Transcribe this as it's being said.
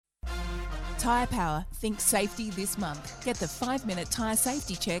Tyre Power, think safety this month. Get the 5-minute tyre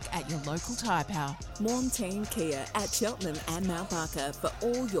safety check at your local Tyre Power. Morn Team Kia at Cheltenham and Mount Barker for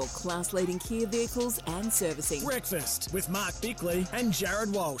all your class-leading Kia vehicles and servicing. Breakfast with Mark Bickley and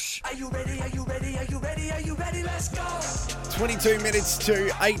Jared Walsh. Are you ready? Are you ready? Are you ready? Are you ready? Let's go! 22 minutes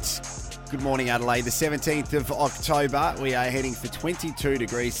to 8. Good morning, Adelaide. The 17th of October. We are heading for 22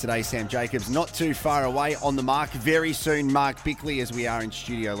 degrees today. Sam Jacobs not too far away on the mark. Very soon, Mark Bickley, as we are in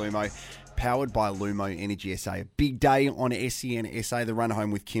Studio Lumo, powered by Lumo Energy SA. A big day on SEN SA. The run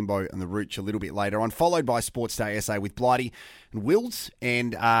home with Kimbo and the Rooch a little bit later on, followed by Sports Day SA with Blighty and Wills.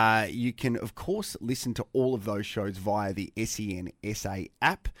 And you can, of course, listen to all of those shows via the SEN SA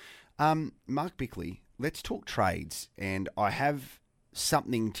app. Mark Bickley, let's talk trades. And I have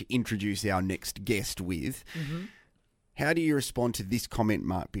something to introduce our next guest with. Mm-hmm. How do you respond to this comment,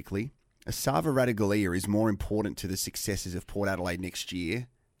 Mark Bickley? Asava Ratugolea is more important to the successes of Port Adelaide next year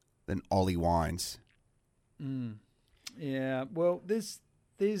than Ollie Wines. Yeah, well, there's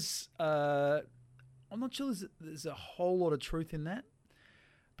I'm not sure there's a whole lot of truth in that,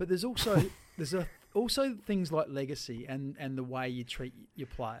 but there's also also things like legacy and the way you treat your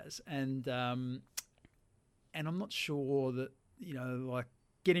players, and I'm not sure that, you know, like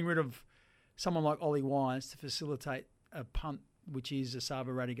getting rid of someone like Ollie Wines to facilitate a punt, which is Asava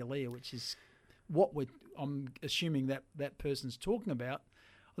Ratugolea, which is what I'm assuming that person's talking about.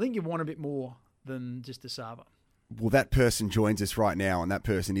 I think you want a bit more than just Asava. Well, that person joins us right now, and that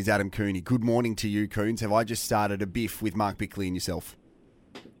person is Adam Cooney. Good morning to you, Coons. Have I just started a biff with Mark Bickley and yourself?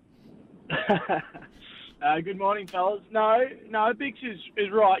 Good morning, fellas. No, Bicks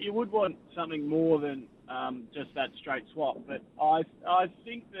is right. You would want something more than just that straight swap. But I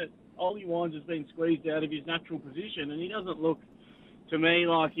think that Ollie Wines has been squeezed out of his natural position, and he doesn't look to me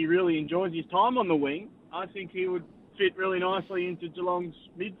like he really enjoys his time on the wing. I think he would fit really nicely into Geelong's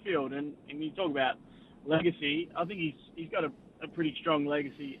midfield. And you talk about legacy, I think he's got a pretty strong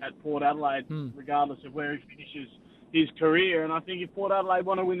legacy at Port Adelaide, regardless of where he finishes his career. And I think if Port Adelaide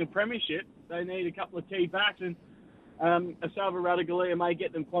want to win the premiership, they need a couple of key backs, and Asava Ratugolea may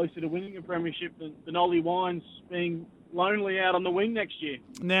get them closer to winning a premiership than Ollie Wines being lonely out on the wing next year.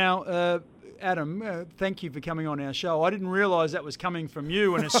 Now, Adam, thank you for coming on our show. I didn't realise that was coming from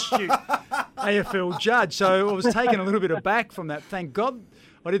you, an astute AFL judge, so I was taken a little bit aback from that. Thank God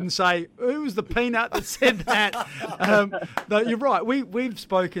I didn't say, who was the peanut that said that? No, you're right. We've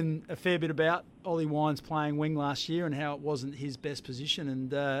spoken a fair bit about Ollie Wines playing wing last year and how it wasn't his best position.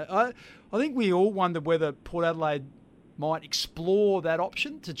 And I think we all wondered whether Port Adelaide might explore that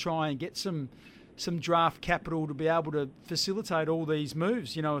option to try and get some draft capital to be able to facilitate all these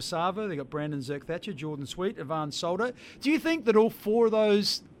moves. You know, Asava, they've got Brandon Zerk-Thatcher, Jordan Sweet, Ivan Soldo. Do you think that all four of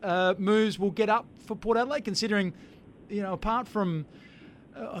those moves will get up for Port Adelaide, considering, you know, apart from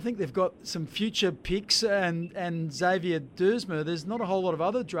I think they've got some future picks and Xavier Dersma, there's not a whole lot of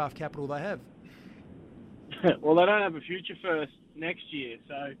other draft capital they have. Well, they don't have a future first next year,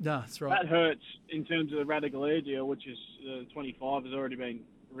 so no, that's right. That hurts in terms of the Ratugolea deal, which is 25 has already been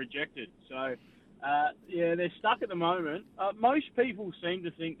rejected. So, yeah, they're stuck at the moment. Most people seem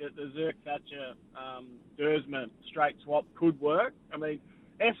to think that the Zerk-Thatcher Dersma straight swap could work. I mean,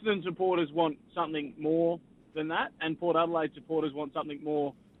 Essendon supporters want something more than that, and Port Adelaide supporters want something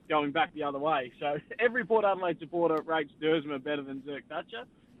more going back the other way. So every Port Adelaide supporter rates Dersma better than Zerk-Thatcher,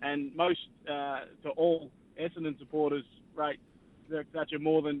 and most to all Essendon supporters rate Zerk-Thatcher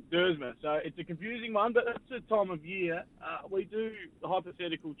more than Dersma. So it's a confusing one, but that's the time of year. We do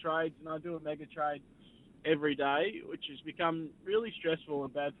hypothetical trades, and I do a mega trade every day, which has become really stressful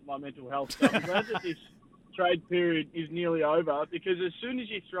and bad for my mental health. So I'm glad that this trade period is nearly over, because as soon as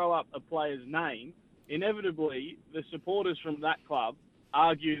you throw up a player's name, inevitably the supporters from that club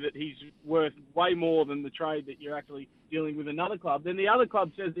argue that he's worth way more than the trade that you're actually dealing with another club. Then the other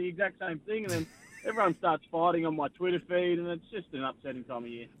club says the exact same thing, and then everyone starts fighting on my Twitter feed, and it's just an upsetting time of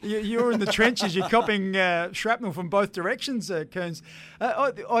year. You're in the trenches. You're copping shrapnel from both directions, Kearns.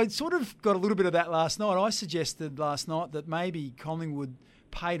 I sort of got a little bit of that last night. I suggested last night that maybe Collingwood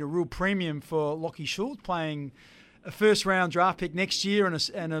paid a real premium for Lachie Schultz playing a first-round draft pick next year and a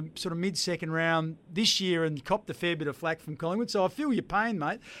sort of mid-second round this year, and copped a fair bit of flack from Collingwood. So I feel your pain,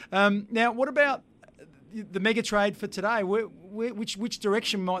 mate. Now, what about the mega trade for today? Which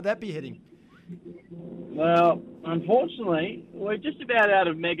direction might that be heading? Well, unfortunately, we're just about out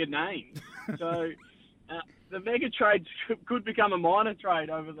of mega names. So the mega trade could become a minor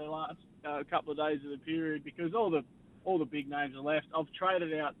trade over the last couple of days of the period, because all the big names are left. I've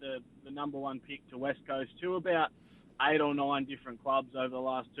traded out the number one pick to West Coast to about 8 or 9 different clubs over the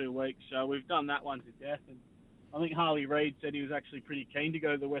last 2 weeks. So we've done that one to death. And I think Harley Reid said he was actually pretty keen to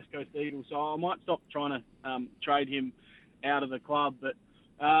go to the West Coast Eagles, so I might stop trying to trade him out of the club. But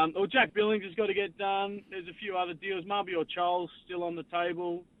Jack Billings has got to get done. There's a few other deals. Marby or Charles still on the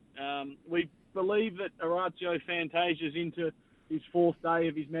table. We believe that Orazio Fantasia's into his fourth day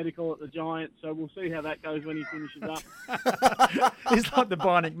of his medical at the Giants, so we'll see how that goes when he finishes up. He's like the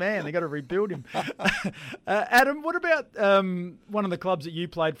Bionic Man. They've got to rebuild him. Adam, what about one of the clubs that you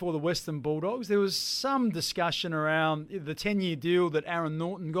played for, the Western Bulldogs? There was some discussion around the 10-year deal that Aaron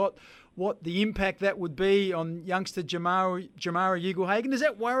Norton got, what the impact that would be on youngster Jamara Ugle-Hagan. Does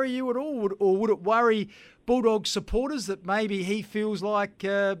that worry you at all, or would it worry Bulldog supporters that maybe he feels like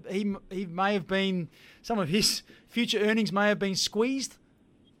he may have been, some of his future earnings may have been squeezed?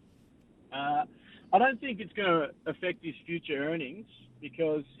 I don't think it's going to affect his future earnings,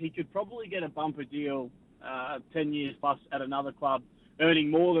 because he could probably get a bumper deal 10 years plus at another club, earning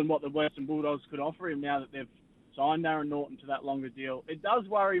more than what the Western Bulldogs could offer him now that they've signed Aaron Norton to that longer deal. It does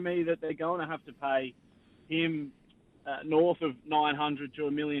worry me that they're going to have to pay him north of $900 to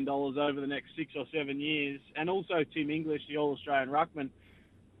 $1 million over the next 6 or 7 years. And also Tim English, the All-Australian ruckman,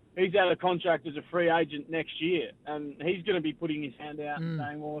 he's out of contract as a free agent next year, and he's going to be putting his hand out and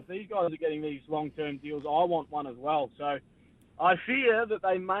saying, well, if these guys are getting these long-term deals, I want one as well. So I fear that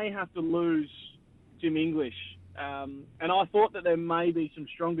they may have to lose Tim English. And I thought that there may be some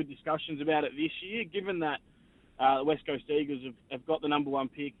stronger discussions about it this year, given that the West Coast Eagles have got the number one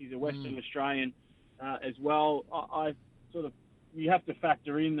pick. He's a Western Australian as well. I sort of, you have to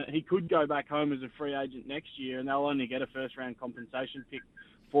factor in that he could go back home as a free agent next year, and they'll only get a first-round compensation pick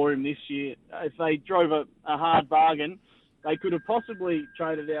for him this year. If they drove a hard bargain, they could have possibly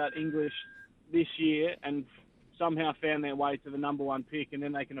traded out English this year and somehow found their way to the number one pick, and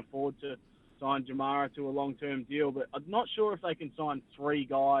then they can afford to sign Jamara to a long-term deal. But I'm not sure if they can sign three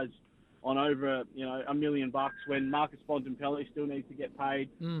guys on over $1 million when Marcus Bontempelli still needs to get paid.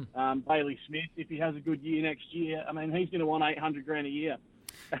 Bailey Smith, if he has a good year next year, I mean, he's going to want $800,000 a year.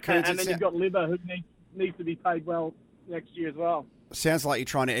 And then you've got Libba, who needs to be paid well next year as well. Sounds like you're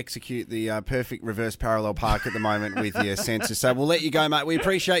trying to execute the perfect reverse parallel park at the moment with your census. So we'll let you go, mate. We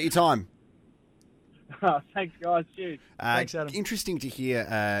appreciate your time. Thanks, guys. Cheers. Thanks, Adam. Interesting to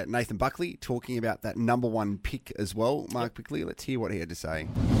hear Nathan Buckley talking about that number one pick as well. Mark Bickley, let's hear what he had to say.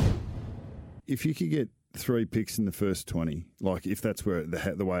 If you could get 3 picks in the first 20, like if that's where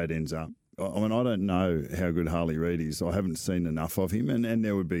the way it ends up, I mean, I don't know how good Harley Reid is. I haven't seen enough of him, and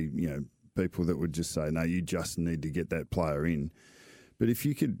there would be people that would just say, no, you just need to get that player in. But if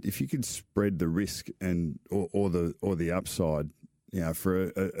you could spread the risk and or the upside, for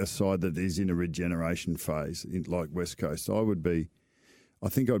a side that is in a regeneration phase like West Coast, I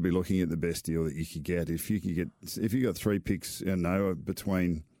think I'd be looking at the best deal that you could get. If you got 3 picks,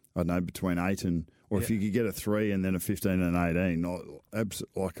 between 8 and, or if you could get a 3 and then a 15 and an 18, I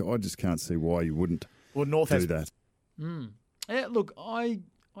just can't see why you wouldn't do that. Yeah, look,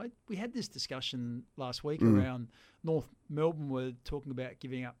 we had this discussion last week around North Melbourne. Were talking about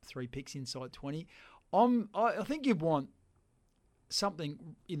giving up 3 picks inside 20. I think you'd want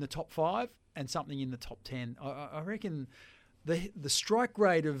something in the top 5 and something in the top 10. I reckon the strike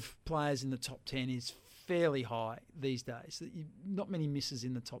rate of players in the top 10 is fairly high these days. Not many misses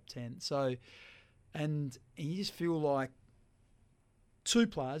in the top 10. So, and you just feel like 2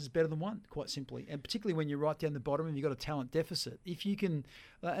 players is better than 1, quite simply. And particularly when you're right down the bottom and you've got a talent deficit. If you can,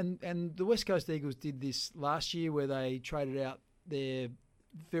 and the West Coast Eagles did this last year where they traded out their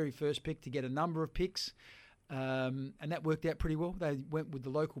very first pick to get a number of picks. And that worked out pretty well. They went with the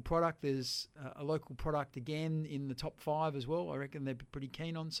local product. There's a local product again in the top 5 as well. I reckon they'd be pretty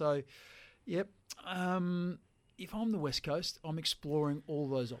keen on. So, yep. If I'm the West Coast, I'm exploring all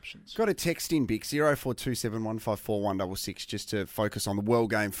those options. Got a text in, Bicks, 0427154166, just to focus on the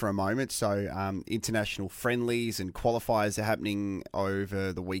World Game for a moment. So international friendlies and qualifiers are happening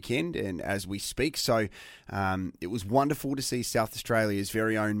over the weekend and as we speak. So it was wonderful to see South Australia's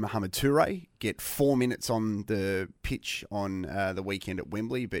very own Mohamed Toure get 4 minutes on the pitch on the weekend at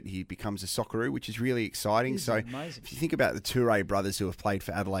Wembley, but he becomes a Socceroo, which is really exciting. So amazing. If you think about the Toure brothers who have played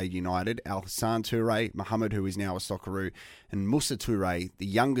for Adelaide United, Al-Hassan Toure, Mohamed, who is now a Socceroo, and Moussa Toure, the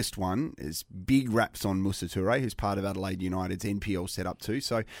youngest one, is big raps on Moussa Toure, who's part of Adelaide United's NPL setup too.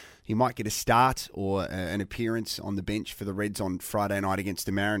 So he might get a start or an appearance on the bench for the Reds on Friday night against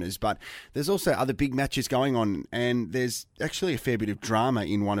the Mariners. But there's also other big matches going on, and there's actually a fair bit of drama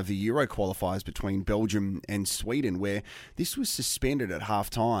in one of the Euro qualifiers qualifiers between Belgium and Sweden, where this was suspended at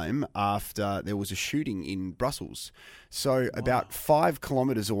half-time after there was a shooting in Brussels. So about 5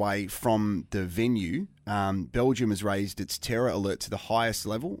 kilometres away from the venue, Belgium has raised its terror alert to the highest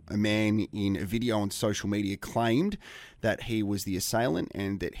level. A man in a video on social media claimed that he was the assailant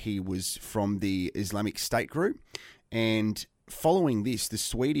and that he was from the Islamic State group. And following this, the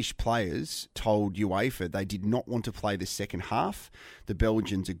Swedish players told UEFA they did not want to play the second half. The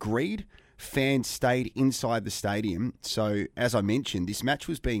Belgians agreed. Fans stayed inside the stadium. So, as I mentioned, this match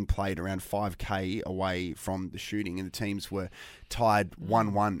was being played around 5k away from the shooting, and the teams were tied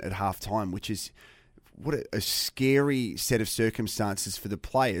 1-1 at half-time, which is what a scary set of circumstances for the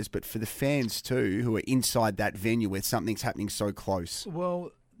players, but for the fans too, who are inside that venue where something's happening so close.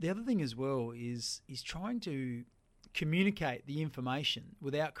 Well, the other thing as well is trying to communicate the information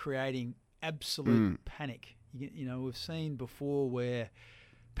without creating absolute panic. You know, we've seen before where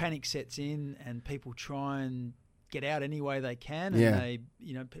panic sets in and people try and get out any way they can, and they,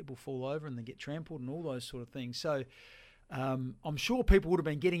 people fall over and they get trampled and all those sort of things. So I'm sure people would have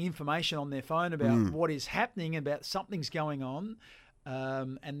been getting information on their phone about what is happening, about something's going on,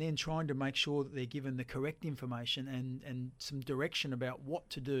 and then trying to make sure that they're given the correct information and some direction about what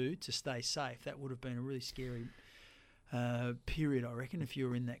to do to stay safe. That would have been a really scary period, I reckon, if you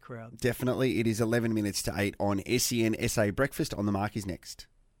were in that crowd. Definitely. It is 11 minutes to 8 on SEN SA Breakfast. On the Mark is next.